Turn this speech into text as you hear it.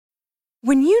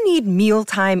When you need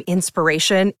mealtime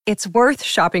inspiration, it's worth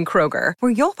shopping Kroger,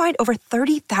 where you'll find over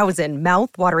 30,000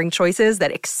 mouth-watering choices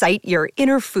that excite your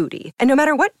inner foodie. And no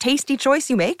matter what tasty choice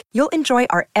you make, you'll enjoy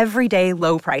our everyday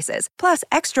low prices, plus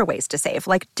extra ways to save,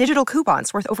 like digital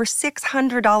coupons worth over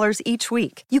 $600 each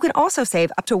week. You can also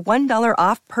save up to $1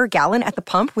 off per gallon at the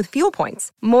pump with fuel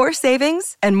points. More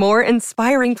savings and more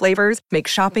inspiring flavors make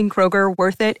shopping Kroger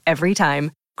worth it every time.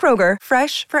 Kroger,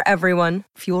 fresh for everyone.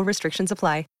 Fuel restrictions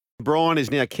apply. Brian is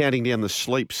now counting down the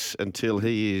sleeps until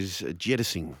he is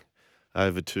jettisoning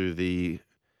over to the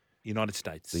United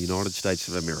States. The United States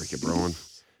of America, Brian.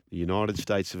 The United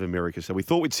States of America. So we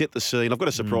thought we'd set the scene. I've got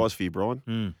a surprise for you,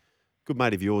 Brian. Good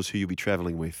mate of yours who you'll be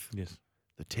travelling with. Yes.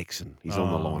 The Texan. He's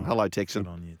on the line. Hello, Texan.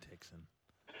 Good on you, Texan.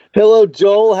 Hello,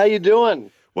 Joel. How you doing?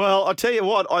 Well, I tell you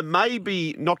what, I may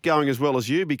be not going as well as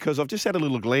you because I've just had a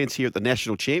little glance here at the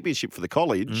National Championship for the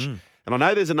college, and I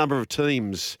know there's a number of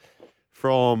teams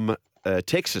from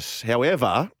Texas.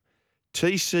 However,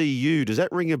 TCU, does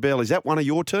that ring a bell? Is that one of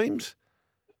your teams?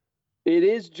 It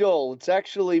is, Joel. It's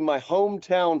actually my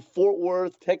hometown Fort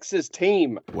Worth, Texas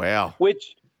team. Wow.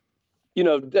 Which,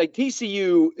 like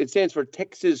TCU, it stands for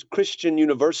Texas Christian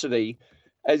University.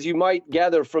 As you might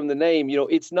gather from the name,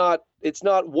 it's not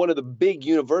one of the big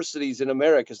universities in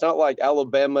America. It's not like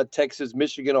Alabama, Texas,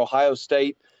 Michigan, Ohio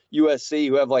State, USC,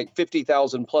 who have like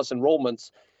 50,000 plus enrollments.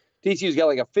 TCU's got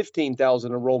like a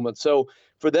 15,000 enrollment. So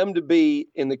for them to be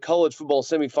in the college football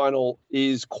semifinal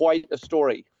is quite a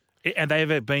story. And they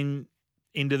ever been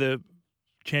into the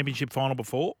championship final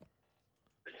before?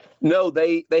 No,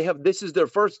 they have. This is their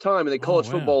first time in the college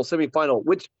football semifinal,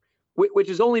 which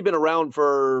has only been around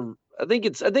for I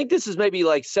think this is maybe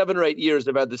like 7 or 8 years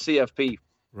they've had the CFP.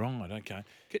 Right. Okay.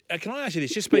 Can I ask you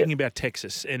this? Just speaking about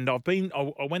Texas, and I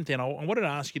went there. And I wanted to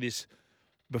ask you this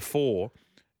before.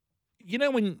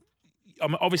 When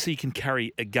obviously you can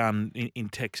carry a gun in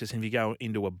Texas, and if you go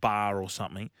into a bar or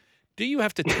something, do you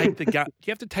have to take the gun? Do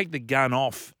you have to take the gun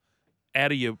out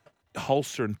of your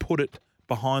holster and put it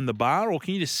behind the bar, or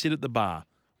can you just sit at the bar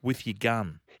with your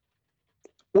gun?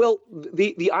 Well,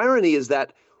 the irony is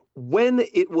that when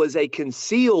it was a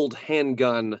concealed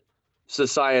handgun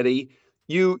society,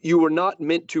 you were not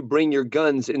meant to bring your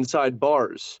guns inside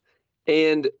bars,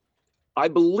 and I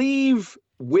believe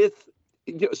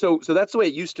so that's the way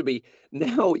it used to be.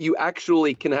 Now you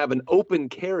actually can have an open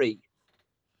carry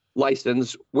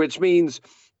license, which means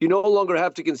you no longer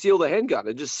have to conceal the handgun.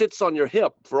 It just sits on your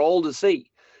hip for all to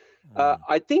see.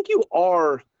 I think you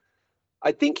are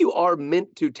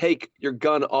meant to take your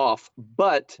gun off,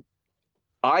 but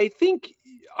I think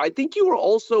you are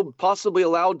also possibly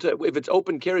allowed to, if it's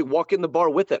open carry, walk in the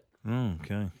bar with it.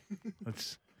 Okay,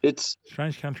 it's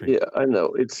strange country. Yeah, I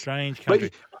know it's strange country.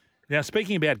 Now,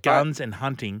 speaking about guns and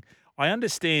hunting, I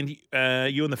understand you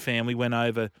and the family went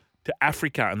over to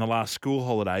Africa in the last school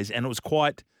holidays, and it was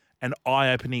quite an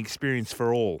eye-opening experience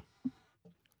for all.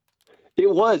 It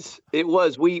was.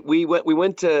 We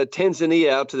went to Tanzania,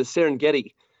 out to the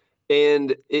Serengeti,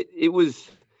 and it was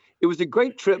a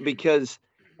great trip because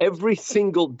every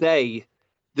single day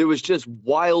there was just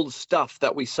wild stuff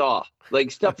that we saw,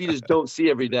 like stuff you just don't see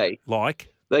every day. Like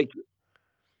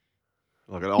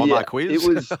an online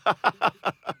quiz?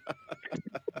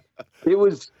 It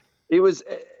was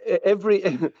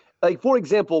every, like, for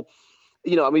example,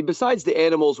 besides the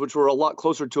animals, which were a lot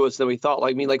closer to us than we thought,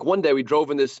 like one day we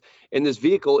drove in this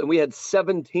vehicle and we had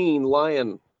 17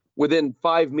 lion within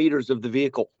 5 meters of the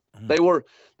vehicle. They were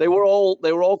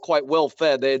all quite well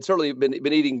fed. They had certainly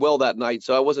been eating well that night,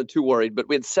 so I wasn't too worried, but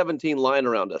we had 17 lion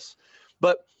around us.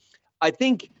 But I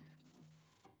think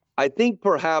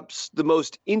perhaps the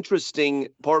most interesting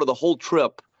part of the whole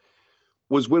trip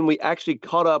was when we actually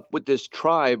caught up with this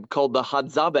tribe called the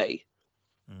Hadzabe.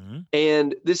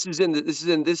 And this is in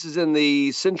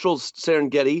the central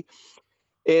Serengeti,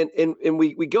 and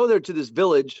we go there to this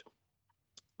village,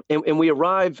 and we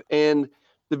arrive, and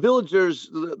the villagers,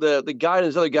 the guide and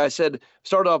this other guy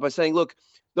started off by saying, "Look,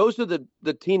 those are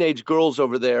the teenage girls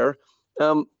over there.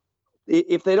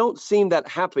 If they don't seem that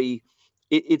happy,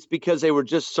 it's because they were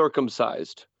just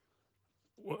circumcised."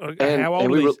 How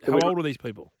old were these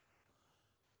people?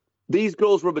 These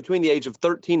girls were between the age of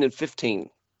 13 and 15.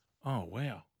 Oh,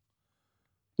 wow.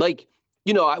 Like,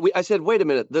 I said, wait a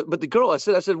minute. But the girl, I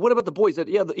said, what about the boys?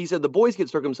 He said, the boys get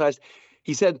circumcised.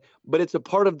 He said, but it's a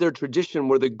part of their tradition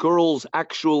where the girls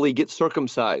actually get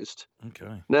circumcised.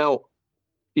 Okay. Now,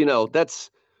 that's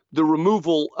the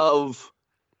removal of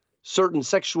certain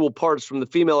sexual parts from the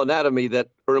female anatomy that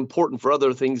are important for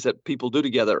other things that people do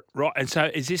together. Right. And so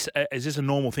is this a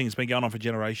normal thing that's been going on for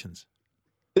generations?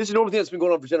 This is a normal thing that's been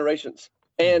going on for generations.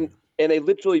 And they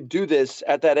literally do this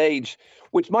at that age,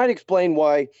 which might explain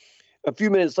why a few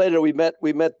minutes later we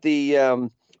met the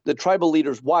tribal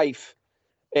leader's wife,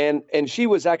 and she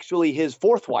was actually his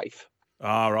fourth wife.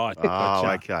 Oh, right. Oh,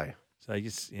 Gotcha. okay. So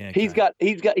okay.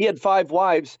 He had 5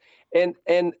 wives, and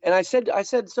I said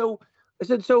so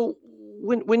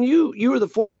when you were the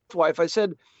fourth wife, I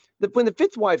said that when the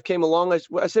 5th wife came along,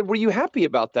 I said, were you happy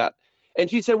about that? And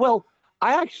she said, well,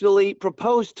 I actually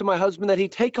proposed to my husband that he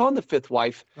take on the 5th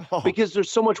wife because there's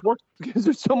so much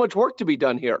work to be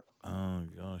done here. Oh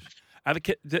gosh.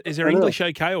 Is there English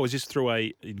okay, or is this through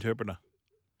a interpreter?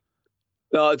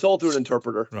 No, it's all through an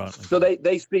interpreter. Right. Okay. So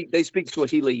they speak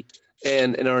Swahili,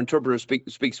 and our interpreter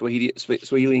speaks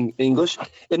Swahili English.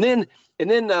 And then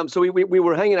so we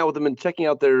were hanging out with them and checking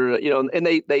out their and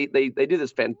they do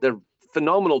this they're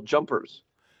phenomenal jumpers,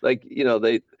 like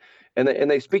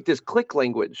they speak this click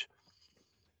language.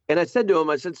 And I said to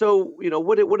him, so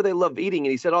what do they love eating?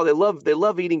 And he said, they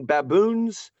love eating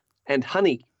baboons and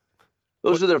honey.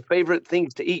 Those are their favorite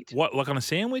things to eat. What, like on a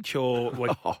sandwich, or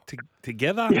like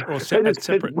together, or They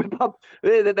separate?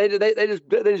 They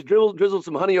just drizzle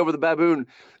some honey over the baboon.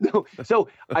 No, so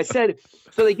I said,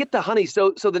 so they get the honey.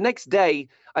 So the next day,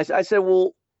 I said,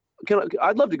 well,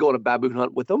 I'd love to go on a baboon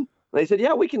hunt with them. And they said,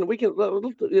 yeah, we can go.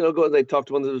 And they talked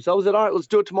to one of themselves. Said, all right, let's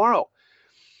do it tomorrow.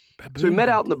 So we met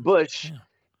out in the bush. Yeah.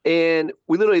 And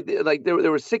we literally, like, there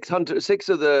were 6 of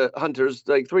the hunters,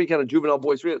 like 3 kind of juvenile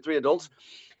boys, 3 adults.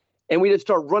 And we just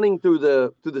start running through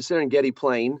the Serengeti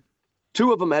plain.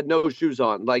 2 of them had no shoes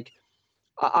on. Like,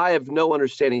 I have no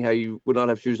understanding how you would not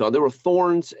have shoes on. There were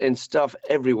thorns and stuff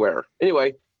everywhere.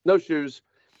 Anyway, no shoes.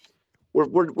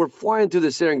 We're flying through the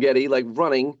Serengeti, like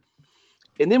running.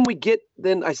 And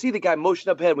then I see the guy motion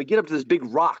up ahead. We get up to this big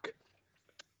rock.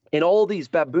 And all these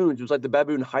baboons, it was like the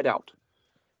baboon hideout.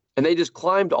 And they just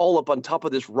climbed all up on top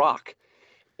of this rock.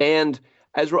 And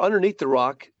as we're underneath the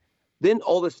rock, then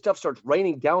all this stuff starts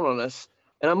raining down on us.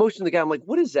 And I motion to the guy. I'm like,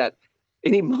 what is that?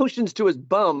 And he motions to his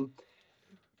bum.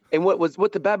 And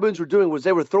what the baboons were doing was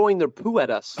they were throwing their poo at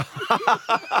us.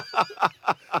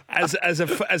 as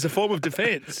a form of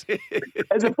defense.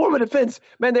 As a form of defense.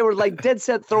 Man, they were like dead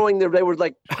set they were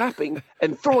like clapping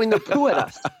and throwing their poo at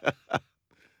us.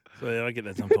 So I get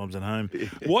that sometimes at home.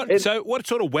 What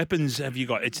sort of weapons have you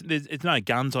got? It's no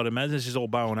guns, I'd imagine. It's just all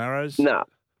bow and arrows. No,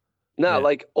 yeah.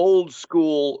 Like old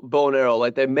school bow and arrow.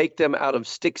 Like they make them out of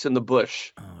sticks in the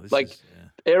bush,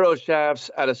 arrow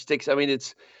shafts out of sticks. I mean,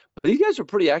 these guys are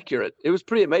pretty accurate. It was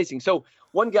pretty amazing. So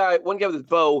one guy with his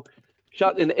bow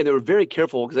shot, and they were very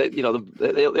careful because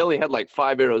they only had like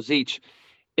 5 arrows each.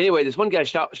 Anyway, this one guy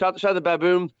shot the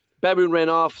baboon. Baboon ran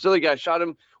off. This other guy shot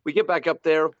him. We get back up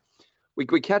there. We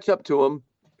catch up to him.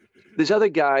 This other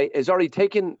guy has already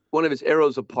taken one of his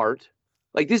arrows apart.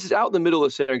 Like, this is out in the middle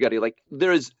of Serengeti. Like,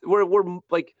 we're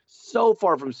like so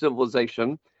far from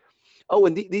civilization. Oh,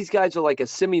 and these guys are like a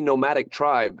semi-nomadic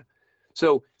tribe.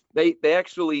 So they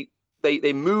actually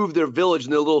move their village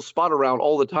and their little spot around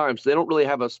all the time. So they don't really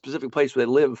have a specific place where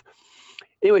they live.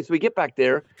 Anyway, so we get back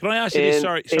there. Can I ask you this?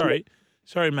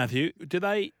 Sorry, Matthew.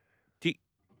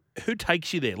 Who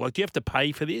takes you there? Like, do you have to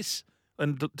pay for this?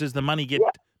 And does the money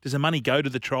go to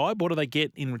the tribe? What do they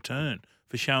get in return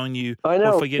for showing you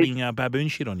or for getting baboon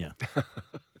shit on you?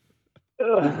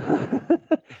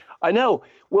 I know.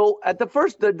 Well, at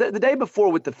the day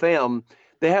before with the fam,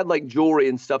 they had like jewelry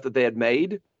and stuff that they had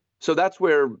made. So that's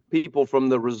where people from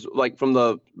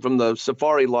the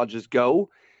safari lodges go.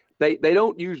 They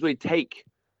don't usually take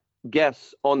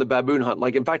guests on the baboon hunt.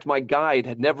 Like, in fact, my guide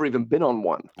had never even been on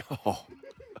one. Oh.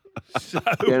 So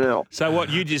what,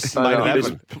 you just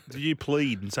you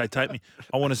plead and say, take me,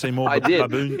 I want to see more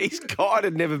baboon? His guide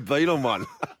had never been on one.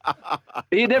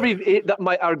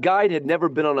 Our guide had never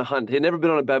been on a hunt. He had never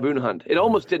been on a baboon hunt. It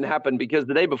almost didn't happen because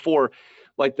the day before,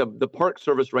 like the Park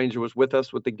Service ranger was with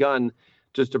us with the gun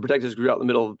just to protect us. We were out in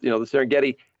the middle of the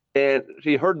Serengeti, and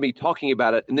she heard me talking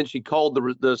about it, and then she called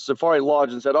the safari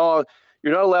lodge and said, "Oh,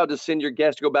 you're not allowed to send your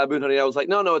guests to go baboon hunting." I was like,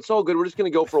 no, it's all good. We're just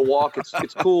going to go for a walk.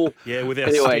 It's cool. Yeah, with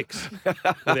our sticks,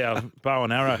 with our bow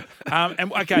and arrow.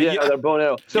 Their bow and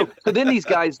arrow. So then these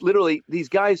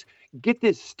guys get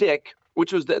this stick,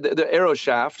 which was the arrow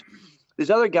shaft.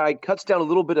 This other guy cuts down a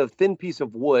little bit of thin piece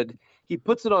of wood. He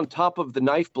puts it on top of the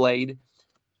knife blade,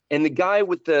 and the guy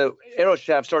with the arrow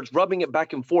shaft starts rubbing it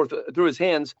back and forth through his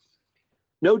hands.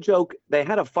 No joke. They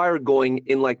had a fire going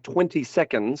in like 20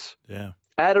 seconds. Yeah.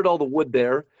 Added all the wood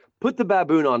there, put the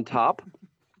baboon on top.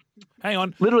 Hang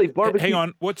on. Literally barbecue. Hang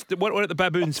on. What are the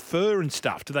baboon's fur and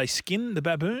stuff? Do they skin the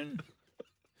baboon?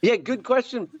 Yeah, good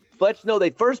question, Fletch. No, they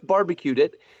first barbecued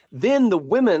it. Then the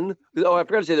women, oh, I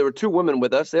forgot to say there were 2 women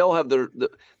with us. They all have the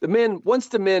men. Once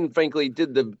the men, frankly,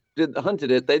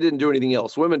 hunted it, they didn't do anything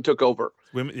else. Women took over.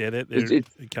 Women, yeah, they're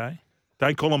okay.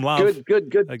 Don't call them love.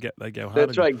 Good. They go hard.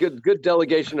 That's right. Good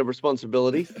delegation of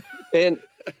responsibility, and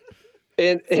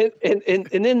then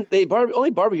they only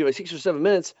barbecued like 6 or 7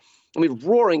 minutes. I mean,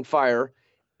 roaring fire,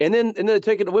 and then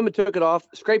the women took it off,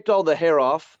 scraped all the hair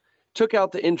off, took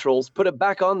out the entrails, put it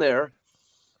back on there,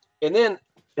 and then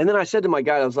I said to my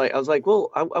guy, I was like, well,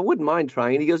 I wouldn't mind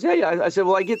trying. And he goes, yeah. I said,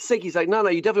 well, I get sick. He's like, no,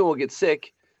 you definitely won't get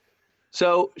sick.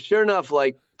 So sure enough,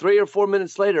 like 3 or 4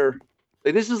 minutes later,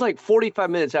 like, this is like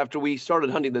 45 minutes after we started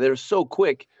hunting. They were so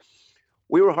quick.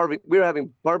 We were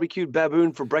having barbecued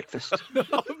baboon for breakfast.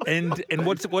 And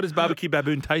what does barbecue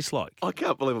baboon taste like? I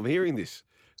can't believe I'm hearing this.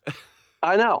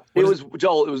 I know.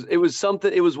 Joel. It was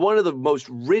something. It was one of the most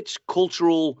rich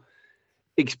cultural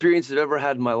experiences I've ever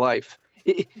had in my life.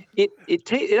 It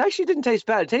actually didn't taste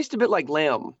bad. It tasted a bit like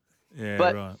lamb. Yeah,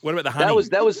 but right. What about the honey?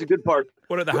 That was the good part.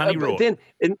 What about the honey roll?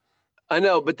 I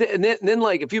know, but then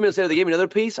like a few minutes later, they gave me another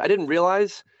piece. I didn't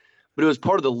realize, but it was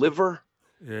part of the liver.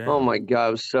 Yeah. Oh my God,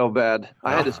 it was so bad.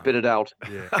 I had to spit it out.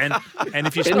 Yeah. And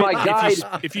if you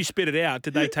if you spit it out,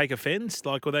 did they take offense?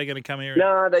 Like, were they going to come here?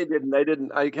 No, they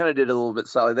didn't. I kind of did a little bit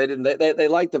solid. They didn't. They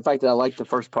liked the fact that I liked the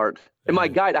first part. And my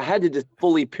guide, I had to just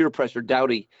fully peer pressure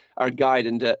Dowdy, our guide,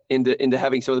 into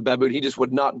having some of the baboon. He just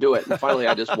would not do it. And finally,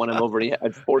 I just won him over, and I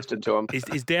forced it to him.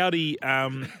 Is Dowdy?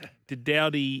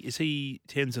 Is he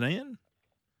Tanzanian?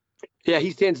 Yeah,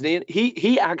 he's Tanzanian.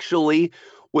 He actually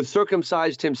was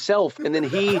circumcised himself, and then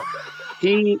he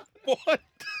What?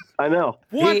 I know.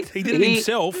 What? He did it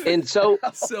himself? And so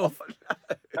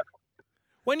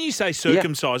when you say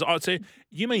circumcised, I'd say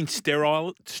you mean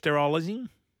sterilizing?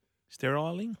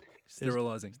 Sterilizing? Is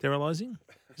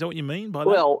that what you mean by that?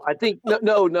 Well, I think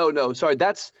no. Sorry,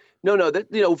 that's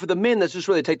that for the men, that's just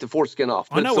where they take the foreskin off.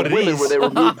 I know what it is. Where they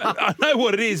remove. I know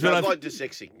what it is, but It's like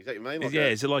desexing. Is that what you mean?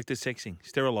 is it like desexing?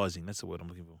 Sterilizing. That's the word I'm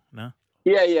looking for. No.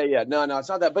 Yeah. No, it's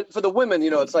not that. But for the women,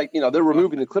 it's like they're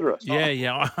removing the clitoris.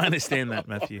 Yeah. I understand that,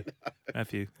 Matthew.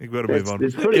 You've got to move on.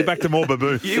 pretty- Get back to more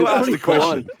baboons. You asked the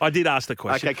question. I did ask the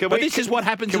question. Okay, this is what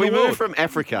happens Can in we the move world. from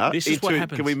Africa? This is what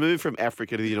happens. Can we move from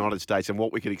Africa to the United States and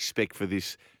what we can expect for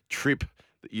this trip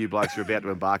that you blokes are about to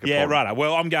embark upon? Yeah, right.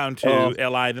 Well, I'm going to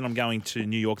LA, then I'm going to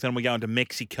New York, then we're going to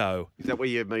Mexico. Is that where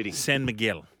you're meeting? San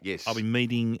Miguel. Yes. I'll be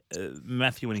meeting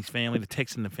Matthew and his family, the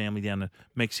Texan and the family down to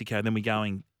Mexico. Then we're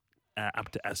going up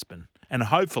to Aspen. And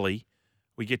hopefully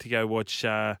we get to go watch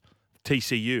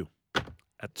TCU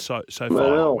at SoFi.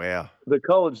 Well, wow. The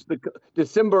college,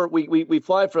 December, we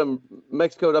fly from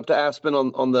Mexico up to Aspen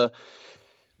on the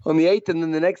 8th, and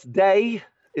then the next day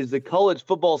is the college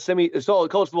football college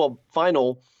football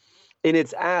final, and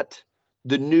it's at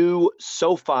the new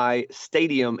SoFi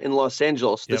Stadium in Los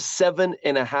Angeles, the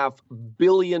 $7.5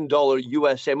 billion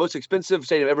USA, most expensive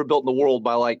stadium ever built in the world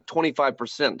by like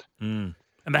 25%.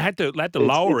 And they had to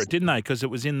lower it, didn't they? Because it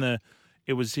was in the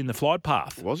flight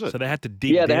path. Was it? So they had to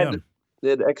dig down. They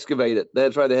had to excavate it.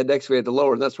 That's right. They had to excavate the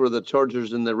lower, and that's where the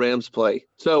Chargers and the Rams play.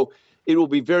 So it will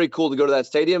be very cool to go to that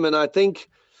stadium, and I think.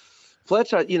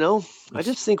 Fletch, I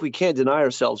just think we can't deny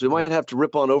ourselves. We might have to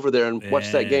rip on over there and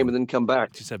watch that game and then come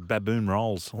back. Just have baboon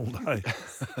rolls all day,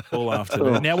 all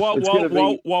afternoon. Now, while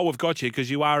we've got you,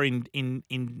 because you are in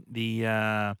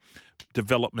the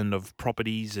development of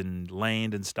properties and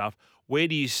land and stuff, where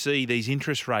do you see these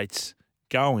interest rates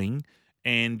going?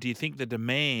 And do you think the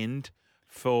demand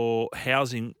for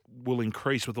housing will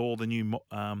increase with all the new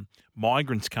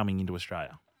migrants coming into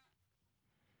Australia?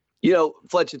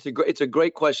 Fletch, it's a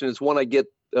great question. It's one I get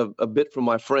a bit from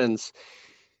my friends.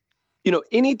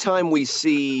 Anytime we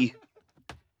see,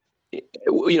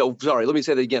 let me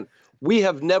say that again. We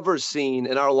have never seen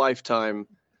in our lifetime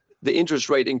the interest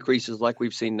rate increases like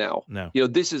we've seen now. No.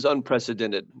 This is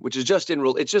unprecedented, which is just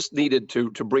it's just needed to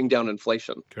bring down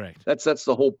inflation. Correct. That's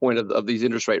the whole point of these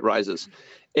interest rate rises.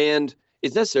 And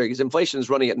it's necessary because inflation is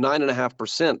running at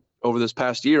 9.5% over this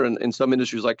past year in some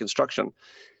industries like construction.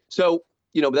 So,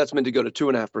 that's meant to go to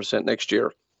 2.5% next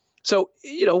year. So,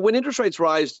 when interest rates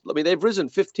rise, they've risen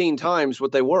 15 times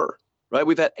what they were, right?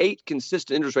 We've had 8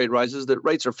 consistent interest rate rises. The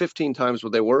rates are 15 times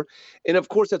what they were. And of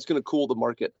course, that's going to cool the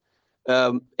market.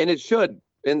 And it should.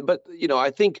 But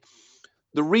I think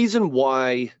the reason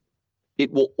why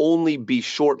it will only be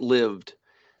short-lived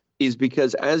is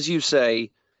because, as you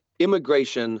say,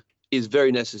 immigration is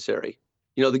very necessary.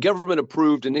 The government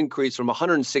approved an increase from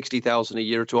 160,000 a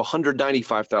year to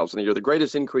 195,000 a year, the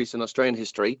greatest increase in Australian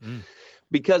history,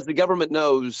 because the government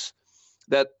knows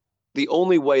that the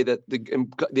only way that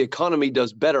the economy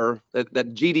does better, that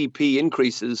GDP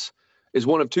increases, is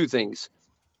one of two things: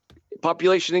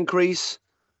 population increase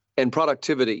and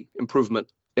productivity improvement.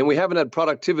 And we haven't had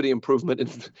productivity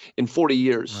improvement in 40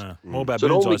 years. More baboons, So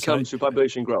it only I say. comes through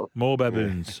population growth. More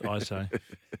baboons, I say.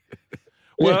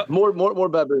 Well, Well, more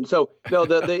baboons. So no,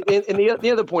 the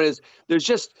other point is there's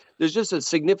just a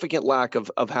significant lack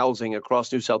of housing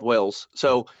across New South Wales.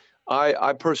 So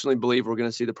I personally believe we're going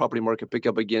to see the property market pick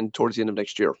up again towards the end of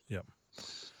next year. yeah.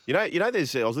 You know.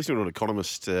 There's. I was listening to an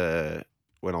economist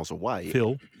when I was away.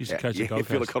 Phil used to coach the Gold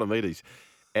Phil Coast. Economides,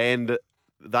 and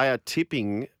they are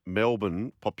tipping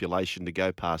Melbourne population to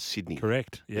go past Sydney.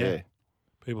 Correct. Yeah. Yeah.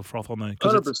 People froth on the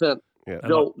 'cause 100%. Yeah.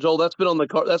 Joel, that's been on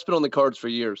the cards for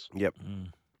years. Yep.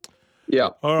 Yeah.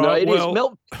 All No, right, it is.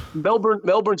 well-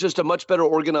 Melbourne's just a much better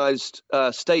organized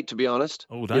state, to be honest.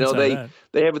 Oh, don't say that.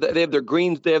 They have their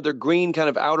green kind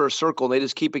of outer circle, and they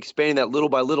just keep expanding that little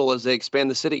by little as they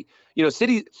expand the city. You know,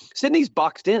 Sydney's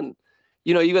boxed in.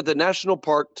 You know, you got the national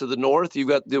park to the north, you've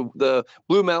got the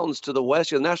Blue Mountains to the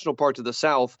west, you have the national park to the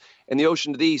south, and the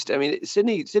ocean to the east. I mean,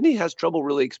 Sydney has trouble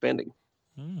really expanding.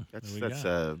 That's There we that's.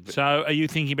 go. So, are you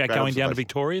thinking about great going down to observation.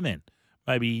 Victoria then?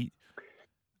 Maybe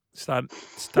start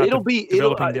It'll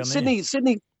developing down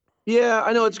Sydney. Yeah,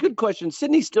 I know it's a good question.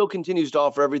 Sydney still continues to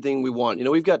offer everything we want. You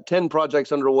know, we've got 10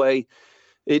 projects underway.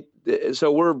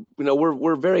 So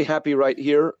we're very happy right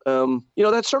here. You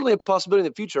know, that's certainly a possibility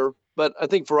in the future, but I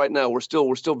think for right now we're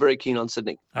still very keen on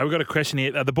Sydney. there. We've got a question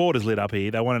here. The board is lit up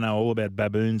here. They want to know all about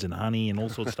baboons and honey and all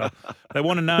sorts of stuff. They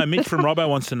want to know. Mitch from Robbo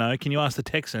wants to know. Can you ask the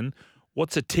Texan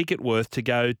what's a ticket worth to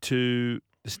go to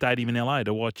the stadium in LA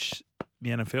to watch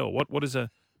the NFL? What is a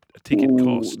ticket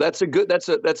cost? That's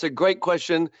a great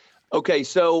question. Okay,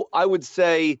 so I would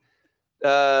say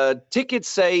tickets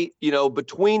say, you know,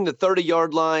 between the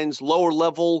 30-yard lines, lower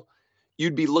level,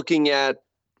 you'd be looking at,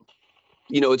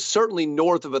 you know, it's certainly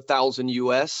north of 1,000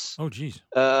 US. Oh, geez.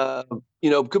 You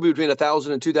know, could be between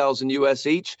 1,000 and 2,000 US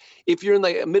each. If you're in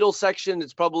the middle section,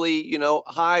 it's probably, you know,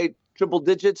 high triple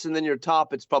digits, and then your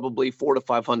top, it's probably 400 to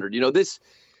 500. You know, this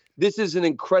is an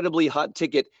incredibly hot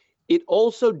ticket. It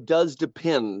also does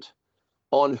depend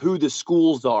on who the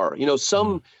schools are. You know,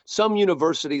 some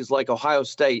universities like Ohio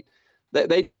State,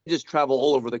 they just travel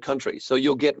all over the country. So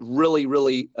you'll get really,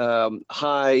 really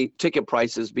high ticket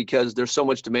prices because there's so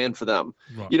much demand for them.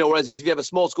 Right. You know, whereas if you have a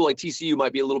small school like TCU,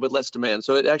 might be a little bit less demand.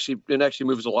 So it actually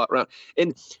moves a lot around.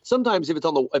 And sometimes if it's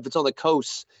on the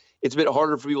coast, it's a bit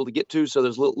harder for people to get to. So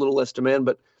there's a little less demand.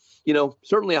 But you know,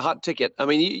 certainly a hot ticket. I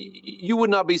mean, you would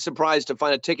not be surprised to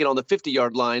find a ticket on the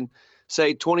 50-yard line,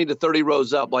 say 20 to 30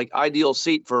 rows up, like ideal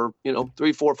seat for, you know,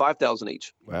 3,000, 4,000, 5,000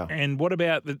 each. Wow. And what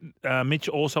about Mitch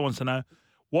also wants to know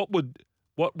what would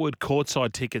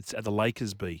courtside tickets at the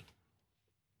Lakers be?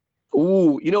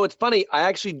 Ooh, you know, it's funny.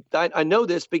 I know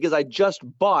this because I just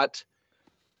bought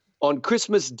on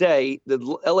Christmas Day, the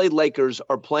LA Lakers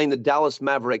are playing the Dallas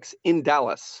Mavericks in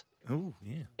Dallas. Oh,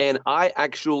 yeah. And I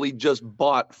actually just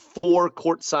bought 4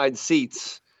 courtside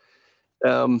seats.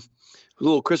 A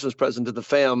little Christmas present to the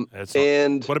fam.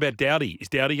 What about Dowdy? Is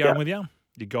Dowdy going with you?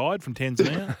 Your guide from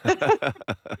Tanzania?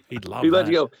 He'd love that. Let's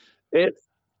go.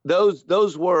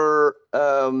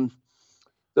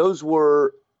 Those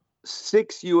were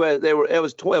 6 US. It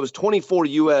was 24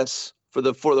 US for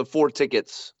the 4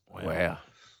 tickets. Wow.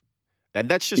 And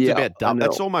that's just Yeah, about I double. know.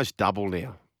 That's almost double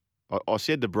now. I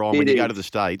said to Brian, It when you go is. to the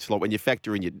States, like when you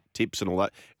factor in your tips and all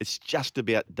that, it's just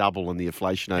about double in the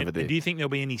inflation over there. Do you think there'll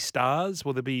be any stars?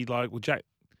 Will there be will Jack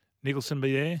Nicholson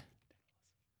be there?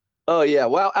 Oh yeah,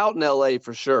 well, out in LA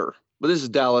for sure. But this is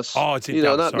Dallas. Oh, it's in you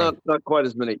know, Dallas, not quite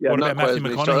as many. Yeah, What not about quite as Matthew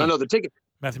many stars. I McConaughey? know the ticket.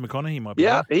 Matthew McConaughey might be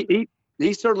Yeah, there.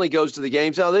 he certainly goes to the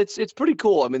games. Now it's pretty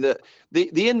cool. I mean, the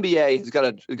NBA has got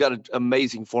an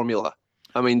amazing formula.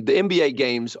 I mean, the NBA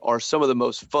games are some of the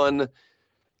most fun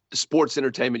sports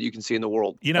entertainment you can see in the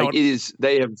world. You know like, it is.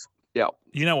 They have. Yeah.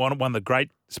 You know, one of the great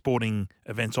sporting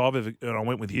events I've ever, and I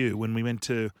went with you when we went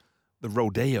to the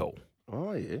Rodeo.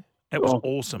 Oh, yeah. That was Oh.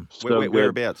 awesome So good.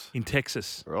 Whereabouts? in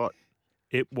Texas. Right.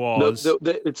 It was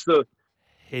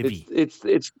heavy.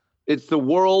 It's the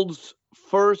world's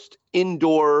first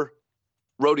indoor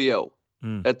rodeo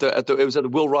Mm. it was at the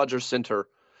Will Rogers Center.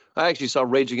 I actually saw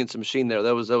Rage Against the Machine there.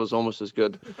 That was almost as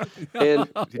good.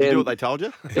 And Did you do what they told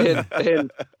you?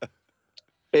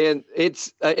 and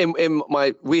it's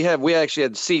we actually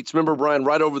had seats. Remember, Brian,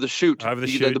 right over the chute. Over the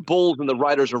chute. The bulls and the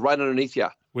riders are right underneath you.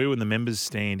 We were in the members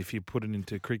stand. If you put it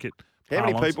into cricket, How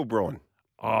many parlance. people, Brian?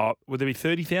 Would there be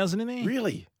 30,000 in there?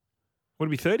 Really? Would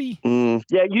it be 30?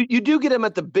 Yeah, you do get them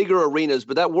at the bigger arenas,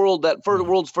 but that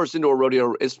world's first indoor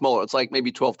rodeo is smaller. It's like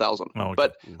maybe 12,000. Oh, okay.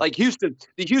 But like the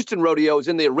Houston rodeo is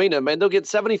in the arena, man. They'll get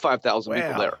 75,000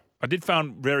 people Wow. there. I did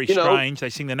find very You know- strange. They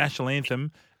sing the national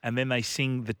anthem and then they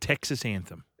sing the Texas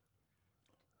anthem.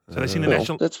 So they sing the Well,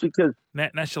 national that's because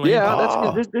national yeah, anthem. that's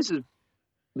because this is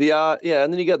the yeah,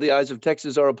 and then you got the eyes of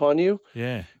Texas are upon you.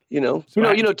 Yeah. You know,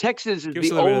 Texas is give us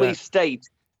the a little bit of only that. state.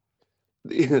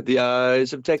 The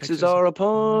eyes of Texas Texas are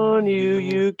upon you.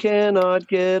 You cannot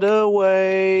get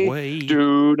away. Way.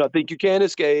 Do not think you can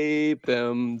escape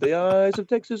them. The eyes of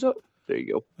Texas are. There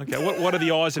you go. Okay. What are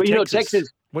the eyes of But, you know, Texas?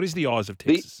 Texas- What is the eyes of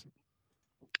Texas?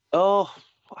 Oh,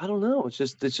 I don't know. It's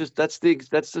just that's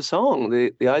the song.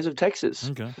 The eyes of Texas.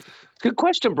 Okay. Good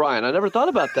question, Brian. I never thought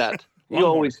about that. You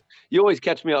Longhorns. always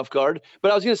catch me off guard.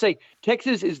 But I was going to say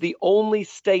Texas is the only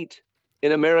state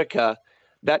in America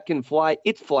that can fly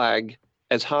its flag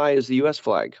as high as the U.S.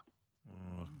 flag.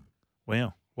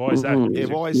 Wow. Why is that? Mhm. Yeah,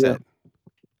 why is that?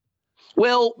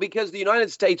 Well, because the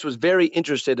United States was very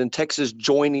interested in Texas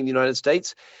joining the United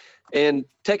States, and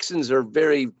Texans are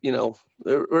very,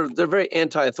 they're very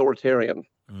anti-authoritarian.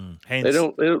 Hence, They really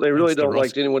hence the don't like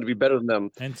Roscoe. anyone to be better than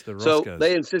them. Hence the So Roscoes.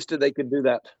 they insisted they could do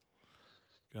that.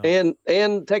 Go.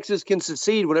 And Texas can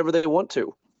secede whenever they want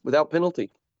to without penalty.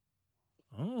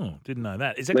 Oh, didn't know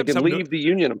that. Is that They got can something? leave the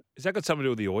union. Has that got something to do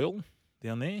with the oil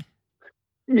down there?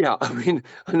 Yeah, I mean,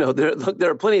 I know there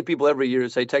are plenty of people every year who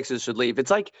say Texas should leave.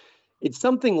 It's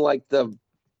something like the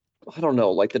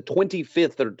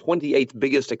 25th or 28th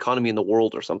biggest economy in the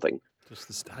world or something. Just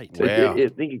the state. Wow. I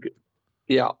think you could.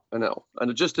 Yeah, I know,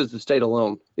 and just as the state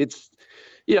alone, it's,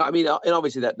 I mean, and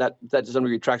obviously that to some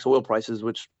degree tracks oil prices,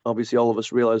 which obviously all of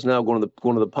us realize now going to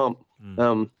the pump.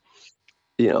 But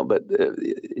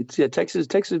Texas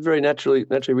is very naturally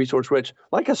resource rich,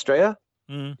 like Australia.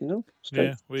 Mm.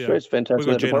 Australia's we are. fantastic. We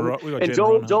got in that department. we got And Jen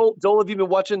Ronald. Joel, have you been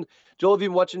watching? Joel, have you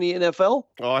been watching the NFL?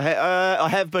 I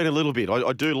have been a little bit.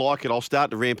 I do like it. I'll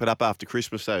start to ramp it up after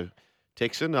Christmas, though,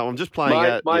 Texan. I'm just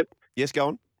playing. Yes, go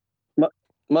on.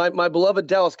 My beloved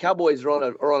Dallas Cowboys are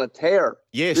on a tear.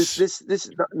 Yes. This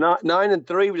is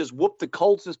 9-3. We just whooped the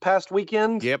Colts this past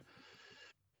weekend. Yep.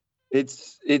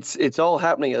 It's all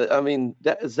happening. I mean,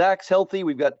 Zach's healthy.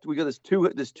 We got this two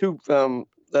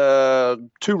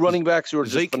running backs who are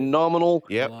just Zeke. phenomenal.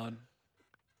 Yep.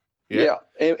 Yeah.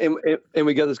 And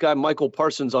we got this guy Michael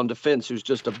Parsons on defense who's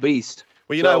just a beast.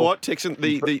 Well, you know what, Texan,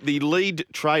 the lead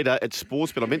trader at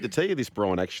Sportsbet, I meant to tell you this,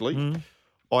 Brian, actually.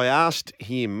 I asked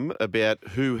him about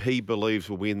who he believes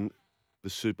will win the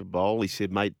Super Bowl. He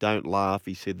said, mate, don't laugh.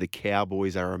 He said the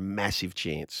Cowboys are a massive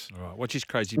chance. All right. What's his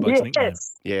crazy bloke's nickname?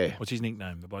 Yeah. What's his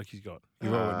nickname? The bloke he's got.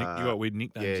 You got weird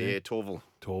nicknames. Yeah, Torval.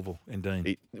 Torval and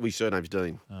Dean. We surname's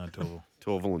Dean. Torval.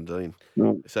 Torval and Dean.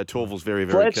 No. So Torval's very,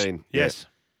 very Fletch. keen. Yes.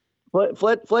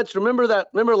 Fletch, remember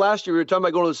last year we were talking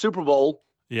about going to the Super Bowl?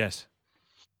 Yes.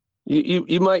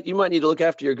 You might need to look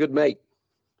after your good mate.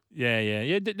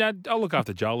 Yeah. No, I'll look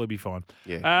after Joel. He'll be fine.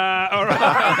 Yeah. All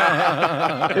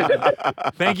right.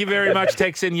 Thank you very much,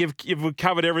 Texan. You've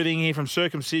covered everything here from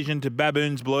circumcision to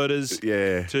baboons, blurters,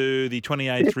 to the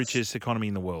 28th richest economy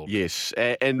in the world. Yes.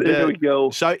 And There we go.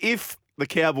 So if the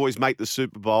Cowboys make the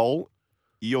Super Bowl,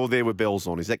 you're there with bells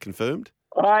on. Is that confirmed?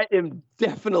 I am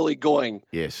definitely going.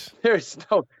 Yes.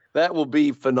 That will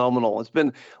be phenomenal. It's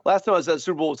been, last time I was at the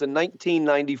Super Bowl was in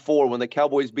 1994 when the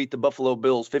Cowboys beat the Buffalo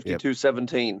Bills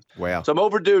 52-17. Wow. So I'm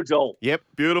overdue, Joel. Yep,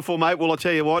 beautiful, mate. Well, I'll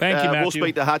tell you what, Thank you, we'll Matthew.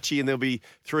 speak to Hutchie and there'll be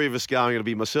three of us going. It'll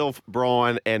be myself,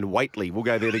 Brian and Waitley. We'll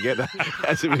go there together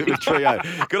as a bit of a trio.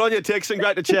 Good on you, Texan.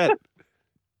 Great to chat.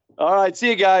 All right, see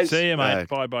you guys. See you, mate.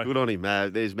 Bye-bye. Good on him.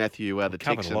 There's Matthew, the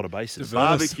Covered Texan. a lot of bases.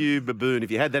 Barbecue baboon.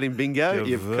 If you had that in bingo,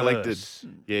 you've collected. Diverse.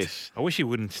 Yes. I wish he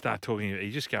wouldn't start talking.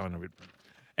 He's just going a bit.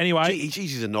 Anyway.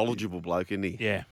 He's a knowledgeable bloke, isn't he? Yeah.